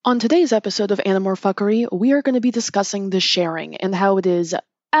On today's episode of Animorphuckery, we are going to be discussing the sharing and how it is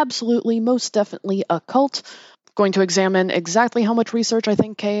absolutely, most definitely a cult. Going to examine exactly how much research I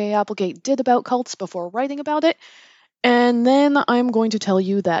think K.A. Applegate did about cults before writing about it. And then I'm going to tell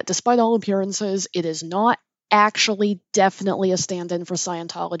you that despite all appearances, it is not actually definitely a stand-in for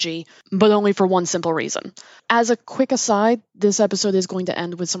Scientology, but only for one simple reason. As a quick aside, this episode is going to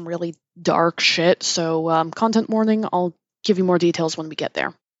end with some really dark shit, so content warning, I'll give you more details when we get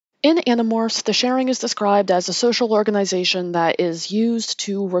there. In Animorphs, the sharing is described as a social organization that is used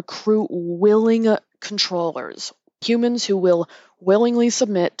to recruit willing controllers, humans who will willingly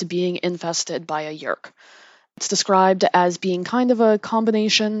submit to being infested by a Yeerk. It's described as being kind of a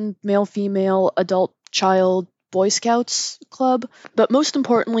combination male-female, adult-child Boy Scouts club, but most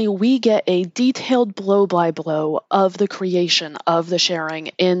importantly, we get a detailed blow-by-blow of the creation of the sharing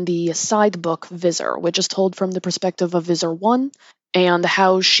in the side book Visor, which is told from the perspective of Visor 1, and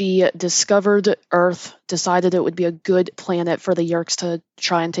how she discovered Earth, decided it would be a good planet for the Yeerks to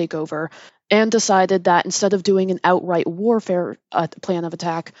try and take over, and decided that instead of doing an outright warfare plan of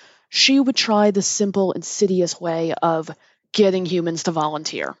attack, she would try the simple, insidious way of getting humans to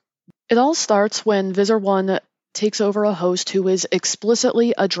volunteer. It all starts when Visor 1 takes over a host who is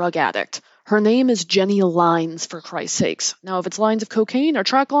explicitly a drug addict. Her name is Jenny Lines, for Christ's sakes. Now, if it's lines of cocaine or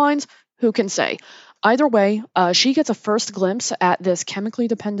track lines, who can say? Either way, she gets a first glimpse at this chemically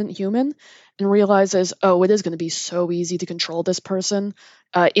dependent human and realizes, oh, it is going to be so easy to control this person.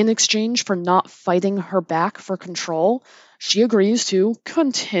 In exchange for not fighting her back for control, she agrees to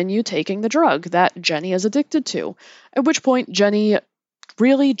continue taking the drug that Jenny is addicted to. At which point, Jenny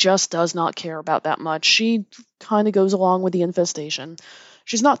really just does not care about that much. She kind of goes along with the infestation.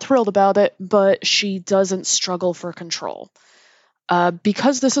 She's not thrilled about it, but she doesn't struggle for control.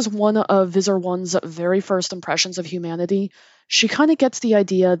 Because this is one of Visor 1's very first impressions of humanity, she kind of gets the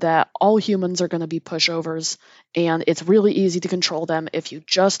idea that all humans are going to be pushovers, and it's really easy to control them if you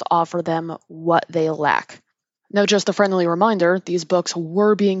just offer them what they lack. Now, just a friendly reminder, these books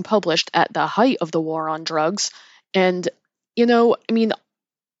were being published at the height of the war on drugs, and,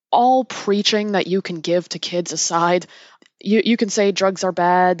 all preaching that you can give to kids aside, you can say drugs are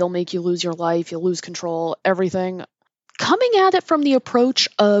bad, they'll make you lose your life, you'll lose control, everything. Coming at it from the approach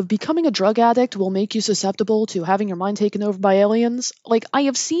of becoming a drug addict will make you susceptible to having your mind taken over by aliens, like, I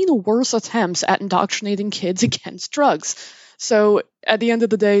have seen worse attempts at indoctrinating kids against drugs. So, at the end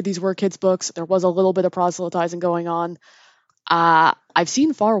of the day, these were kids' books. There was a little bit of proselytizing going on. I've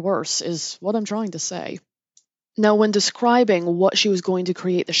seen far worse, is what I'm trying to say. Now, when describing what she was going to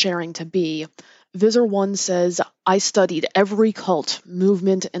create the sharing to be, Visor 1 says, I studied every cult,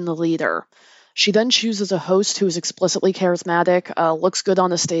 movement, and the leader. She then chooses a host who is explicitly charismatic, looks good on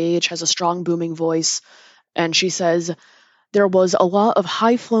the stage, has a strong booming voice, and she says, there was a lot of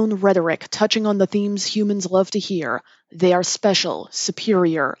high-flown rhetoric touching on the themes humans love to hear. They are special,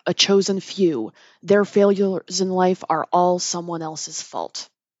 superior, a chosen few. Their failures in life are all someone else's fault.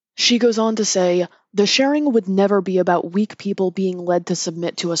 She goes on to say, the sharing would never be about weak people being led to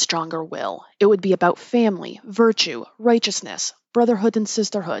submit to a stronger will. It would be about family, virtue, righteousness, brotherhood and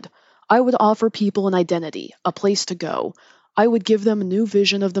sisterhood. I would offer people an identity, a place to go. I would give them a new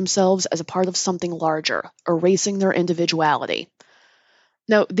vision of themselves as a part of something larger, erasing their individuality.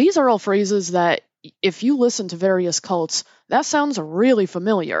 Now, these are all phrases that, if you listen to various cults, that sounds really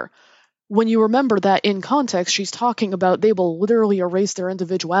familiar. When you remember that in context, she's talking about they will literally erase their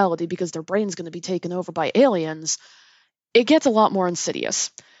individuality because their brain's going to be taken over by aliens, it gets a lot more insidious.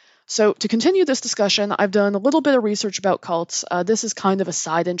 So to continue this discussion, I've done a little bit of research about cults. This is kind of a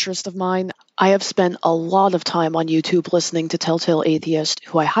side interest of mine. I have spent a lot of time on YouTube listening to Telltale Atheist,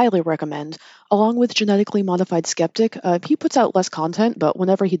 who I highly recommend, along with Genetically Modified Skeptic. He puts out less content, but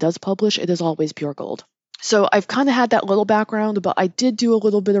whenever he does publish, it is always pure gold. So I've kind of had that little background, but I did do a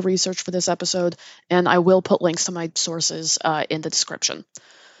little bit of research for this episode, and I will put links to my sources in the description.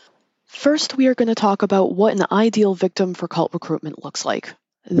 First, we are going to talk about what an ideal victim for cult recruitment looks like.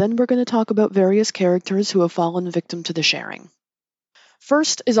 Then we're going to talk about various characters who have fallen victim to the sharing.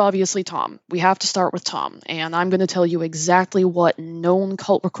 First is obviously Tom. We have to start with Tom, and I'm going to tell you exactly what known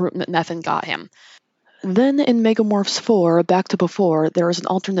cult recruitment method got him. Then in Megamorphs 4, Back to Before, there is an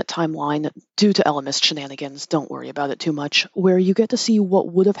alternate timeline, due to Ellimist shenanigans, don't worry about it too much, where you get to see what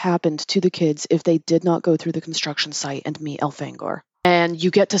would have happened to the kids if they did not go through the construction site and meet Elfangor. And you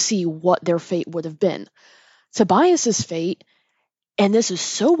get to see what their fate would have been. Tobias's fate, and this is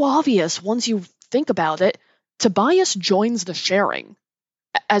so obvious once you think about it, Tobias joins the sharing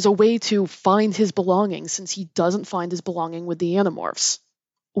as a way to find his belonging, since he doesn't find his belonging with the Animorphs.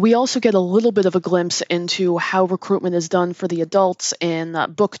 We also get a little bit of a glimpse into how recruitment is done for the adults in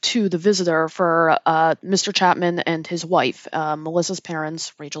Book 2, The Visitor, for Mr. Chapman and his wife, Melissa's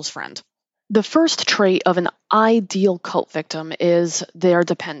parents, Rachel's friend. The first trait of an ideal cult victim is they're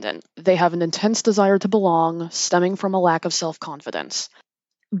dependent. They have an intense desire to belong, stemming from a lack of self-confidence.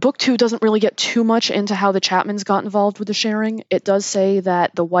 Book 2 doesn't really get too much into how the Chapmans got involved with the sharing. It does say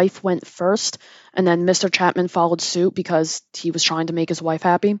that the wife went first, and then Mr. Chapman followed suit because he was trying to make his wife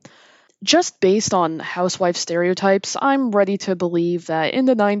happy. Just based on housewife stereotypes, I'm ready to believe that in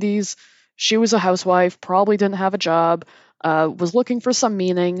the 90s, she was a housewife, probably didn't have a job, was looking for some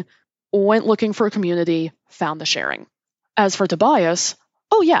meaning, went looking for a community, found the sharing. As for Tobias,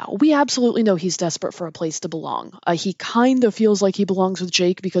 oh yeah, we absolutely know he's desperate for a place to belong. He kind of feels like he belongs with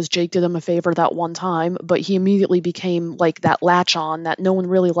Jake because Jake did him a favor that one time, but he immediately became like that latch on that no one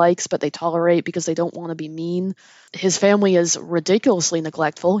really likes, but they tolerate because they don't want to be mean. His family is ridiculously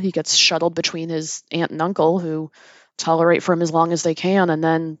neglectful. He gets shuttled between his aunt and uncle, who tolerate for him as long as they can and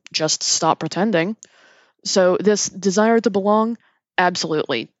then just stop pretending. So, this desire to belong,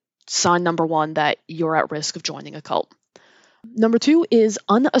 absolutely. Sign number one that you're at risk of joining a cult. Number 2 is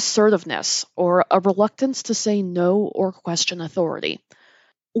unassertiveness, or a reluctance to say no or question authority.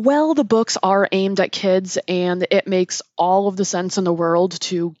 Well, the books are aimed at kids, and it makes all of the sense in the world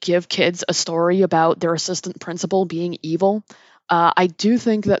to give kids a story about their assistant principal being evil. I do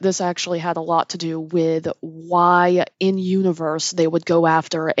think that this actually had a lot to do with why, in universe, they would go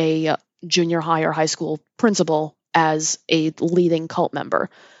after a junior high or high school principal as a leading cult member.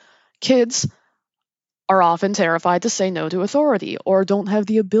 Kids are often terrified to say no to authority or don't have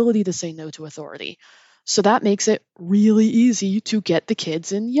the ability to say no to authority. So that makes it really easy to get the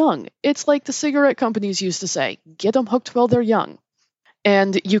kids in young. It's like the cigarette companies used to say, get them hooked while they're young.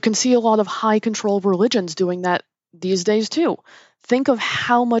 And you can see a lot of high control religions doing that these days too. Think of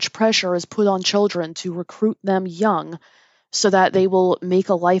how much pressure is put on children to recruit them young so that they will make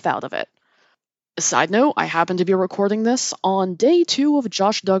a life out of it. Side note, I happen to be recording this on day 2 of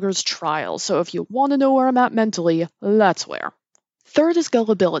Josh Duggar's trial, so if you want to know where I'm at mentally, that's where. Third is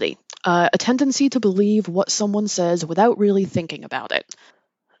gullibility, a tendency to believe what someone says without really thinking about it.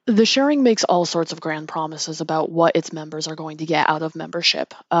 The sharing makes all sorts of grand promises about what its members are going to get out of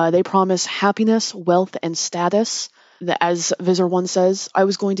membership. They promise happiness, wealth, and status. As Visor 1 says, I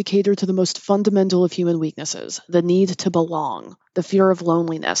was going to cater to the most fundamental of human weaknesses, the need to belong, the fear of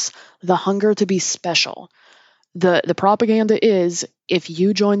loneliness, the hunger to be special. The propaganda is, if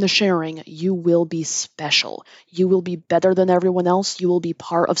you join the sharing, you will be special. You will be better than everyone else. You will be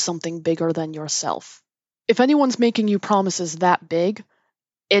part of something bigger than yourself. If anyone's making you promises that big,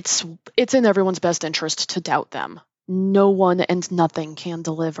 it's in everyone's best interest to doubt them. No one and nothing can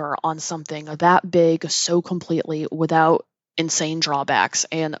deliver on something that big so completely without insane drawbacks.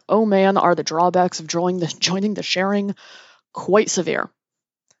 And oh man, are the drawbacks of joining the sharing quite severe.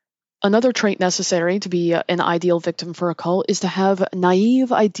 Another trait necessary to be an ideal victim for a cult is to have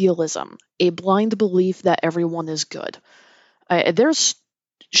naive idealism, a blind belief that everyone is good. There's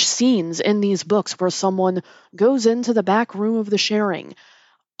scenes in these books where someone goes into the back room of the sharing,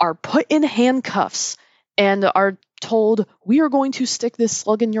 are put in handcuffs, and are told, we are going to stick this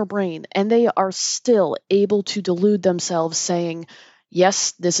slug in your brain, and they are still able to delude themselves saying,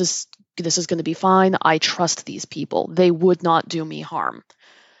 yes, this is going to be fine, I trust these people, they would not do me harm.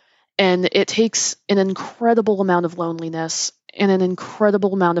 And it takes an incredible amount of loneliness and an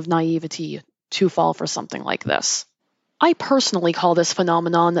incredible amount of naivety to fall for something like this. I personally call this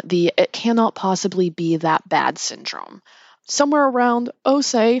phenomenon the it cannot possibly be that bad syndrome. Somewhere around,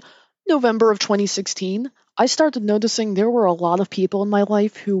 say, November of 2016, I started noticing there were a lot of people in my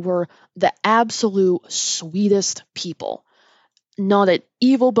life who were the absolute sweetest people. Not an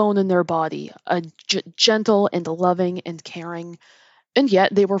evil bone in their body, gentle and loving and caring, and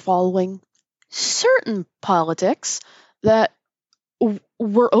yet they were following certain politics that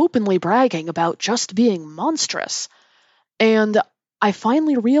were openly bragging about just being monstrous. And I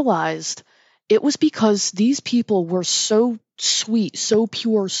finally realized it was because these people were so sweet, so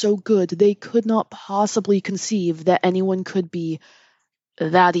pure, so good, they could not possibly conceive that anyone could be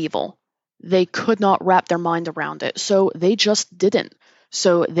that evil. They could not wrap their mind around it, so they just didn't.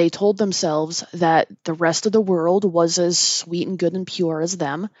 So they told themselves that the rest of the world was as sweet and good and pure as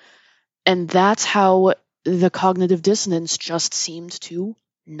them, and that's how the cognitive dissonance just seemed to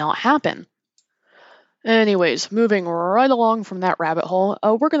not happen. Anyways, moving right along from that rabbit hole,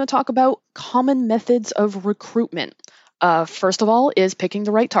 we're going to talk about common methods of recruitment. First of all is picking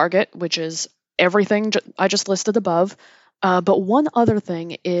the right target, which is everything I just listed above. But one other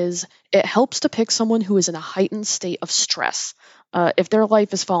thing is it helps to pick someone who is in a heightened state of stress. if their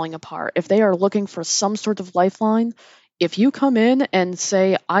life is falling apart, if they are looking for some sort of lifeline, if you come in and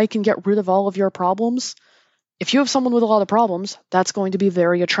say, I can get rid of all of your problems, if you have someone with a lot of problems, that's going to be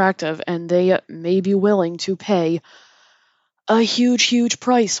very attractive, and they may be willing to pay a huge, huge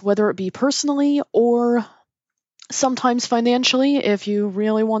price, whether it be personally or sometimes financially, if you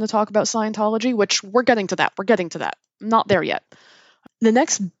really want to talk about Scientology, which we're getting to that. We're getting to that. Not there yet. The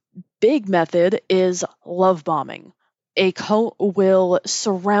next big method is love bombing. A cult will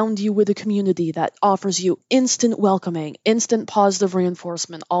surround you with a community that offers you instant welcoming, instant positive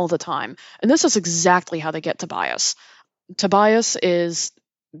reinforcement all the time. And this is exactly how they get Tobias. Tobias is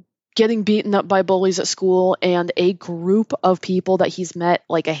getting beaten up by bullies at school, and a group of people that he's met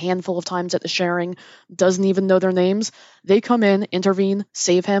like a handful of times at the sharing, doesn't even know their names. They come in, intervene,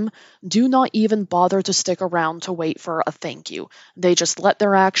 save him, do not even bother to stick around to wait for a thank you. They just let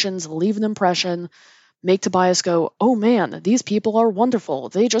their actions leave an impression, make Tobias go, oh man, these people are wonderful,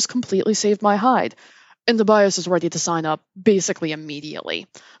 they just completely saved my hide. And Tobias is ready to sign up basically immediately.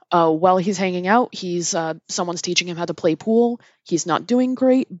 While he's hanging out, someone's teaching him how to play pool. He's not doing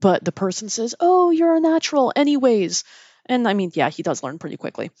great, but the person says, "Oh, you're a natural, anyways." And I mean, yeah, he does learn pretty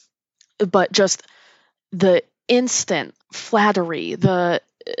quickly. But just the instant flattery, the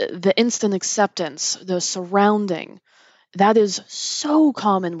instant acceptance, the surrounding, that is so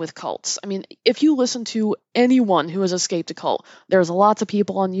common with cults. I mean, if you listen to anyone who has escaped a cult, there's lots of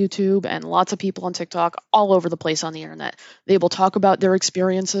people on YouTube and lots of people on TikTok all over the place on the internet. They will talk about their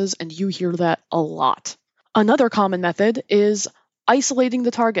experiences, and you hear that a lot. Another common method is isolating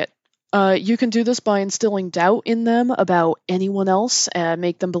the target. You can do this by instilling doubt in them about anyone else and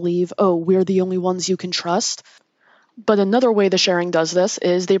make them believe, oh, we're the only ones you can trust. But another way the sharing does this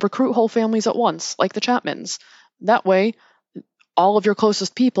is they recruit whole families at once, like the Chapmans. That way, all of your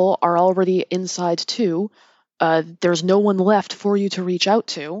closest people are already inside too. There's no one left for you to reach out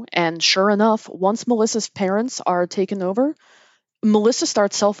to. And sure enough, once Melissa's parents are taken over, Melissa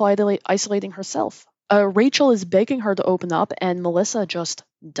starts self-isolating herself. Rachel is begging her to open up, and Melissa just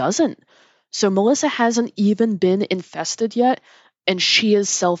doesn't. So Melissa hasn't even been infested yet, and she is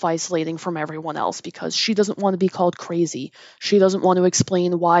self-isolating from everyone else because she doesn't want to be called crazy. She doesn't want to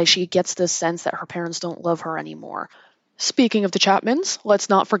explain why she gets this sense that her parents don't love her anymore. Speaking of the Chapmans, let's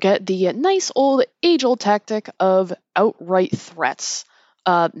not forget the nice old age-old tactic of outright threats.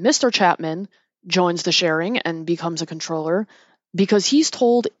 Mr. Chapman joins the sharing and becomes a controller because he's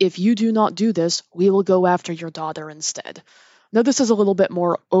told, if you do not do this, we will go after your daughter instead. Now, this is a little bit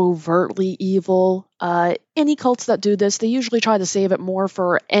more overtly evil. Any cults that do this, they usually try to save it more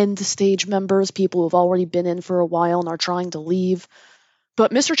for end-stage members, people who've already been in for a while and are trying to leave.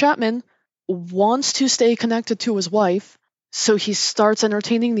 But Mr. Chapman wants to stay connected to his wife, so he starts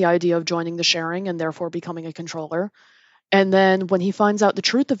entertaining the idea of joining the sharing and therefore becoming a controller. And then when he finds out the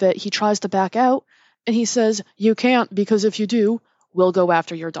truth of it, he tries to back out, and he says, you can't, because if you do, we'll go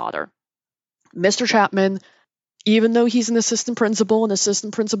after your daughter. Mr. Chapman, even though he's an assistant principal, and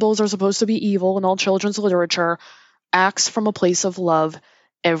assistant principals are supposed to be evil in all children's literature, acts from a place of love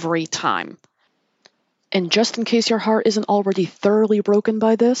every time. And just in case your heart isn't already thoroughly broken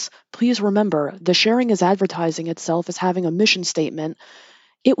by this, please remember, the sharing is advertising itself as having a mission statement.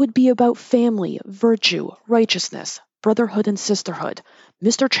 It would be about family, virtue, righteousness, brotherhood, and sisterhood.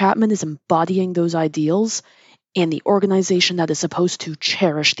 Mr. Chapman is embodying those ideals, and the organization that is supposed to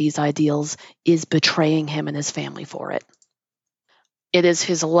cherish these ideals is betraying him and his family for it. It is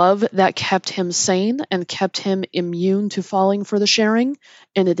his love that kept him sane and kept him immune to falling for the sharing,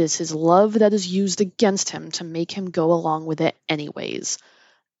 and it is his love that is used against him to make him go along with it anyways.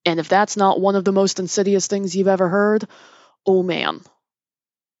 And if that's not one of the most insidious things you've ever heard, oh man.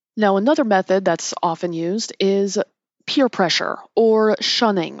 Now, another method that's often used is peer pressure, or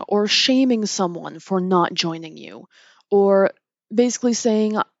shunning, or shaming someone for not joining you, or basically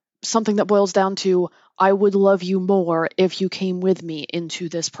saying something that boils down to, I would love you more if you came with me into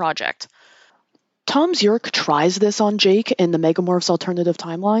this project. Tom Zurich tries this on Jake in the Megamorphs alternative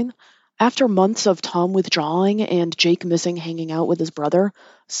timeline. After months of Tom withdrawing and Jake missing hanging out with his brother,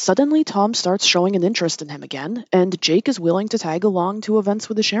 suddenly Tom starts showing an interest in him again, and Jake is willing to tag along to events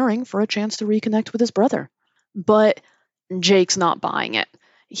with the sharing for a chance to reconnect with his brother. But Jake's not buying it.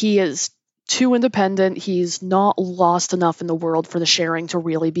 He is too independent. He's not lost enough in the world for the sharing to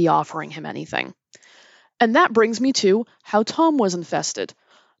really be offering him anything. And that brings me to how Tom was infested.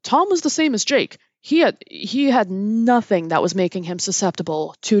 Tom was the same as Jake. He had nothing that was making him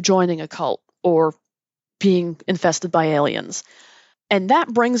susceptible to joining a cult or being infested by aliens. And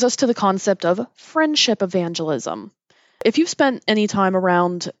that brings us to the concept of friendship evangelism. If you've spent any time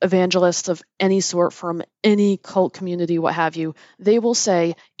around evangelists of any sort from any cult community, what have you, they will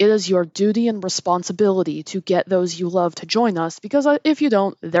say it is your duty and responsibility to get those you love to join us, because if you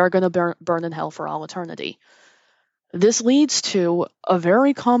don't, they're going to burn in hell for all eternity. This leads to a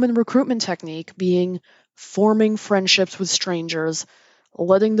very common recruitment technique being forming friendships with strangers,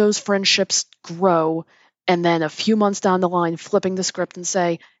 letting those friendships grow, and then a few months down the line flipping the script and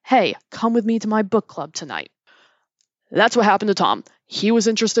say, hey, come with me to my book club tonight. That's what happened to Tom. He was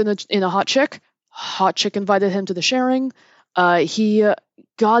interested in a hot chick. Hot chick invited him to the sharing. He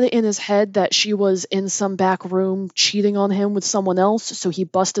got it in his head that she was in some back room cheating on him with someone else, so he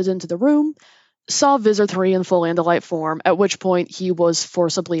busted into the room, saw Visor 3 in full Andalite form, at which point he was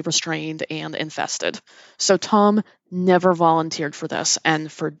forcibly restrained and infested. So Tom never volunteered for this,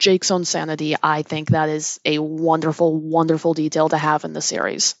 and for Jake's own sanity, I think that is a wonderful, wonderful detail to have in the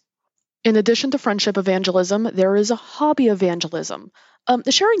series. In addition to friendship evangelism, there is a hobby evangelism.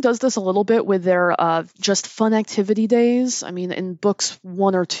 The sharing does this a little bit with their just fun activity days. I mean, in books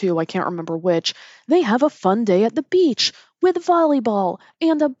 1 or 2, I can't remember which, they have a fun day at the beach with volleyball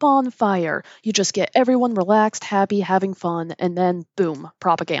and a bonfire. You just get everyone relaxed, happy, having fun, and then boom,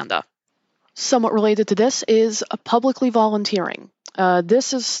 propaganda. Somewhat related to this is publicly volunteering.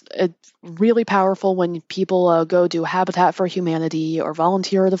 This is really powerful when people go do Habitat for Humanity or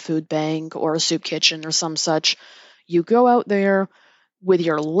volunteer at a food bank or a soup kitchen or some such. You go out there with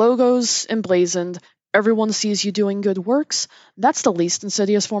your logos emblazoned. Everyone sees you doing good works. That's the least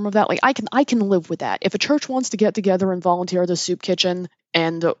insidious form of that. Like I can live with that. If a church wants to get together and volunteer at a soup kitchen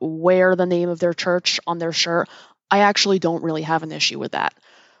and wear the name of their church on their shirt, I actually don't really have an issue with that.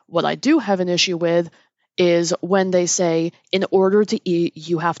 What I do have an issue with is when they say, in order to eat,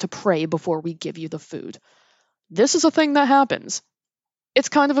 you have to pray before we give you the food. This is a thing that happens. It's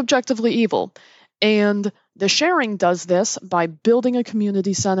kind of objectively evil. And the sharing does this by building a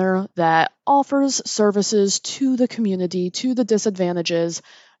community center that offers services to the community, to the disadvantages,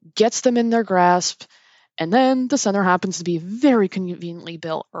 gets them in their grasp, and then the center happens to be very conveniently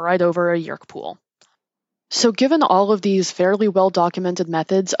built right over a yerk pool. So given all of these fairly well-documented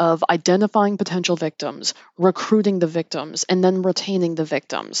methods of identifying potential victims, recruiting the victims, and then retaining the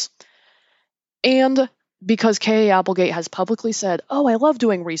victims, and because K.A. Applegate has publicly said, oh, I love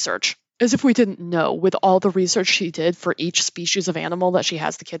doing research, as if we didn't know with all the research she did for each species of animal that she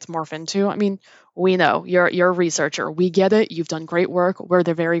has the kids morph into. I mean, we know, you're a researcher. We get it. You've done great work. We're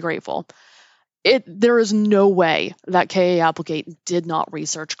very grateful. There is no way that K.A. Applegate did not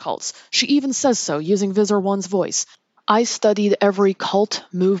research cults. She even says so, using Visor 1's voice. I studied every cult,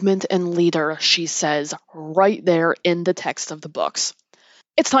 movement, and leader, she says, right there in the text of the books.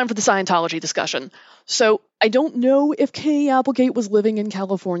 It's time for the Scientology discussion. So, I don't know if K.A. Applegate was living in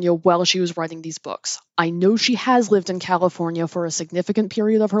California while she was writing these books. I know she has lived in California for a significant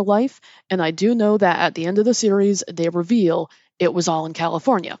period of her life, and I do know that at the end of the series, they reveal it was all in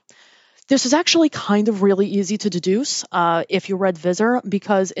California. This is actually kind of really easy to deduce if you read Visor,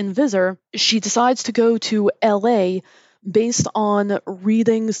 because in Visor, she decides to go to LA based on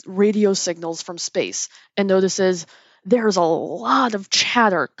reading radio signals from space and notices there's a lot of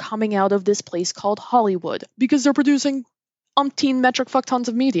chatter coming out of this place called Hollywood because they're producing umpteen metric fuck tons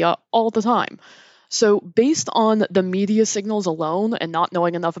of media all the time. So based on the media signals alone and not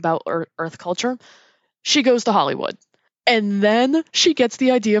knowing enough about Earth culture, she goes to Hollywood. And then she gets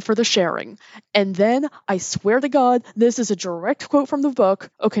the idea for the sharing. And then, I swear to God, this is a direct quote from the book.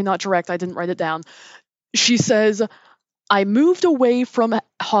 Okay, not direct, I didn't write it down. She says, I moved away from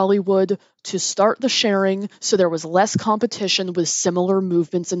Hollywood to start the sharing so there was less competition with similar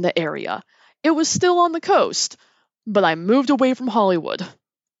movements in the area. It was still on the coast, but I moved away from Hollywood.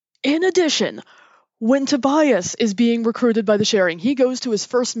 In addition, when Tobias is being recruited by the sharing, he goes to his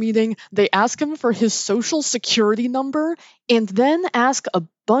first meeting, they ask him for his social security number, and then ask a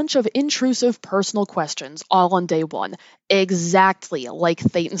bunch of intrusive personal questions, all on day one, exactly like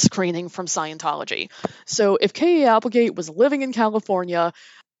Thetan screening from Scientology. So if K.A. Applegate was living in California,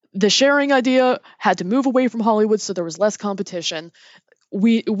 the sharing idea had to move away from Hollywood so there was less competition.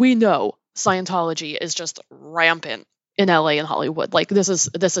 We know Scientology is just rampant in LA and Hollywood. Like, this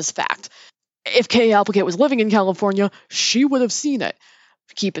is fact. If K.A. Applegate was living in California, she would have seen it.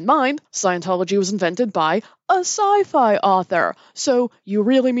 Keep in mind, Scientology was invented by a sci-fi author. So you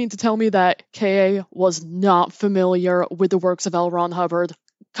really mean to tell me that K.A. was not familiar with the works of L. Ron Hubbard?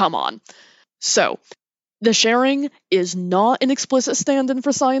 Come on. So, the sharing is not an explicit stand-in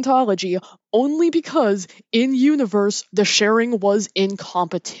for Scientology, only because, in universe, the sharing was in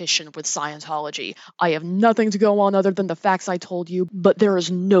competition with Scientology. I have nothing to go on other than the facts I told you, but there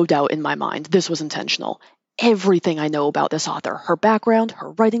is no doubt in my mind this was intentional. everything I know about this author, her background,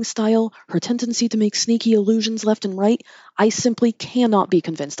 her writing style, her tendency to make sneaky allusions left and right. I simply cannot be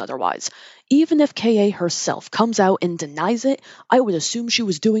convinced otherwise. Even if K.A. herself comes out and denies it, I would assume she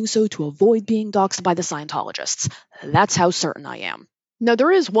was doing so to avoid being doxxed by the Scientologists. That's how certain I am. Now,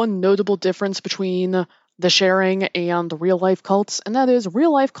 there is one notable difference between the sharing and real-life cults, and that is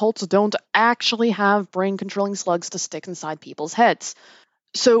real-life cults don't actually have brain-controlling slugs to stick inside people's heads.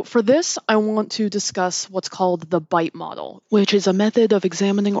 So for this, I want to discuss what's called the BITE model, which is a method of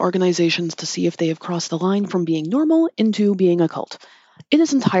examining organizations to see if they have crossed the line from being normal into being a cult. It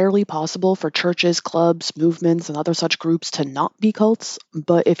is entirely possible for churches, clubs, movements, and other such groups to not be cults,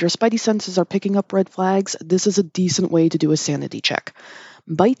 but if your spidey senses are picking up red flags, this is a decent way to do a sanity check.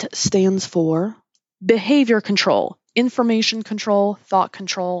 BITE stands for behavior control, information control, thought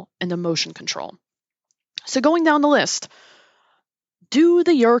control, and emotion control. So going down the list, do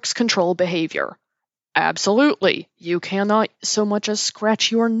the Yerks control behavior? Absolutely. You cannot so much as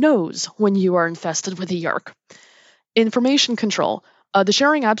scratch your nose when you are infested with a Yerk. Information control. The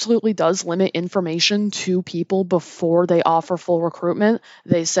sharing absolutely does limit information to people before they offer full recruitment.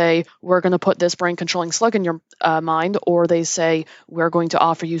 They say, we're going to put this brain-controlling slug in your mind, or they say, we're going to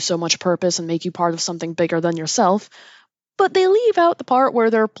offer you so much purpose and make you part of something bigger than yourself. But they leave out the part where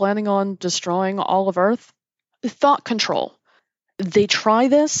they're planning on destroying all of Earth. Thought control. They try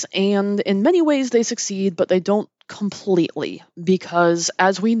this, and in many ways they succeed, but they don't completely, because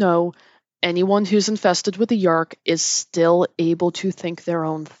as we know, anyone who's infested with a Yark is still able to think their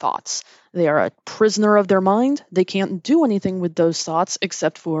own thoughts. They are a prisoner of their mind. They can't do anything with those thoughts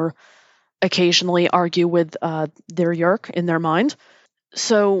except for occasionally argue with their Yark in their mind.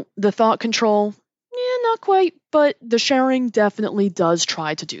 So the thought control, not quite, but the sharing definitely does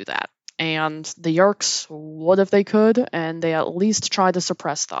try to do that. And the Yerks would if they could, and they at least try to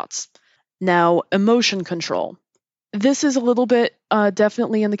suppress thoughts. Now, emotion control. This is a little bit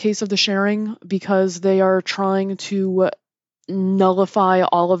definitely in the case of the sharing, because they are trying to nullify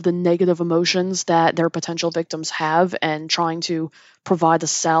all of the negative emotions that their potential victims have and trying to provide a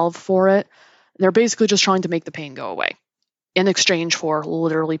salve for it. They're basically just trying to make the pain go away in exchange for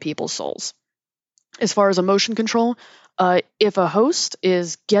literally people's souls. As far as emotion control, if a host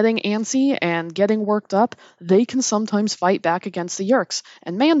is getting antsy and getting worked up, they can sometimes fight back against the Yerks.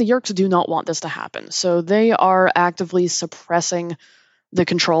 And man, the Yerks do not want this to happen. So they are actively suppressing the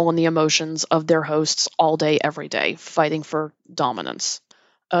control and the emotions of their hosts all day, every day, fighting for dominance.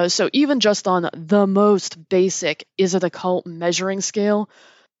 So even just on the most basic, is it a cult measuring scale?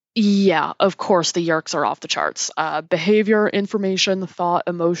 Yeah, of course the Yerks are off the charts. Behavior, information, thought,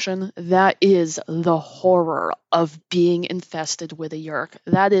 emotion, that is the horror of being infested with a Yerk.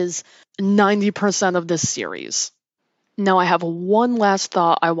 That is 90% of this series. Now I have one last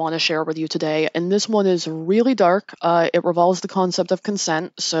thought I want to share with you today, and this one is really dark. It revolves the concept of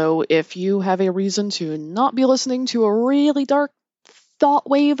consent, so if you have a reason to not be listening to a really dark thought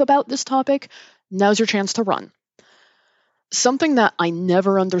wave about this topic, now's your chance to run. Something that I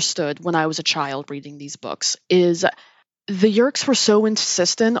never understood when I was a child reading these books is the Yerks were so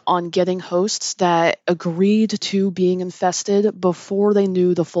insistent on getting hosts that agreed to being infested before they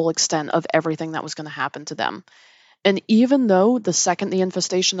knew the full extent of everything that was going to happen to them. And even though the second the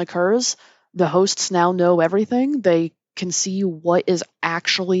infestation occurs, the hosts now know everything, they can see what is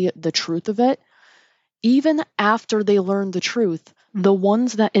actually the truth of it. Even after they learn the truth, the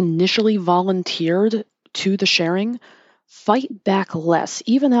ones that initially volunteered to the sharing fight back less,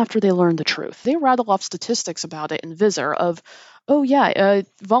 even after they learn the truth. They rattle off statistics about it in Visor of,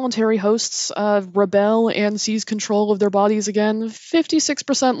 voluntary hosts rebel and seize control of their bodies again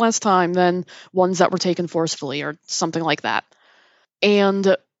 56% less time than ones that were taken forcefully, or something like that.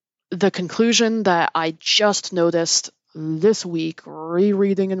 And the conclusion that I just noticed this week,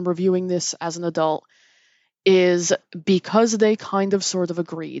 rereading and reviewing this as an adult, is because they kind of sort of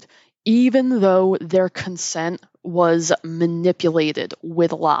agreed, even though their consent was manipulated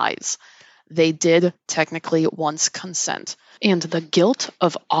with lies, they did technically once consent. And the guilt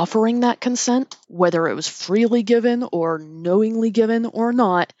of offering that consent, whether it was freely given or knowingly given or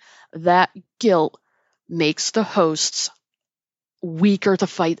not, that guilt makes the hosts weaker to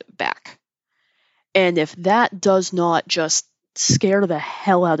fight back. And if that does not just scare the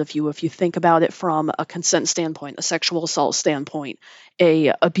hell out of you, if you think about it from a consent standpoint, a sexual assault standpoint,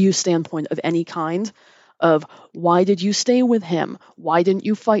 a abuse standpoint of any kind, of why did you stay with him? Why didn't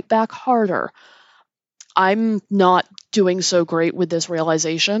you fight back harder? I'm not doing so great with this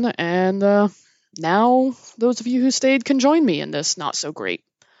realization, and now those of you who stayed can join me in this not so great.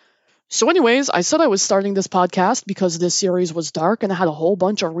 So, anyways, I said I was starting this podcast because this series was dark and it had a whole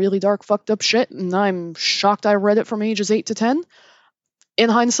bunch of really dark, fucked up shit, and I'm shocked I read it from ages 8 to 10. In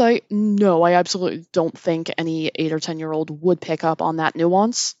hindsight, no, I absolutely don't think any 8 or 10-year-old would pick up on that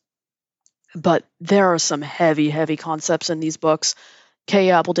nuance. But there are some heavy, heavy concepts in these books.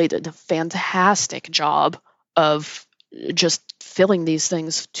 Kay Applegate did a fantastic job of just filling these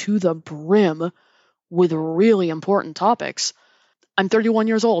things to the brim with really important topics. I'm 31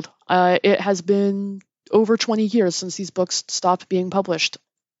 years old. It has been over 20 years since these books stopped being published.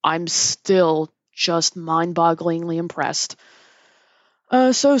 I'm still just mind-bogglingly impressed.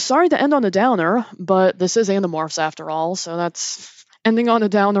 So sorry to end on a downer, but this is Animorphs after all, so that's ending on a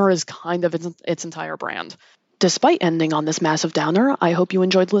downer is kind of its entire brand. Despite ending on this massive downer, I hope you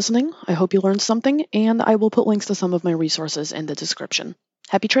enjoyed listening. I hope you learned something, and I will put links to some of my resources in the description.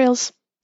 Happy trails!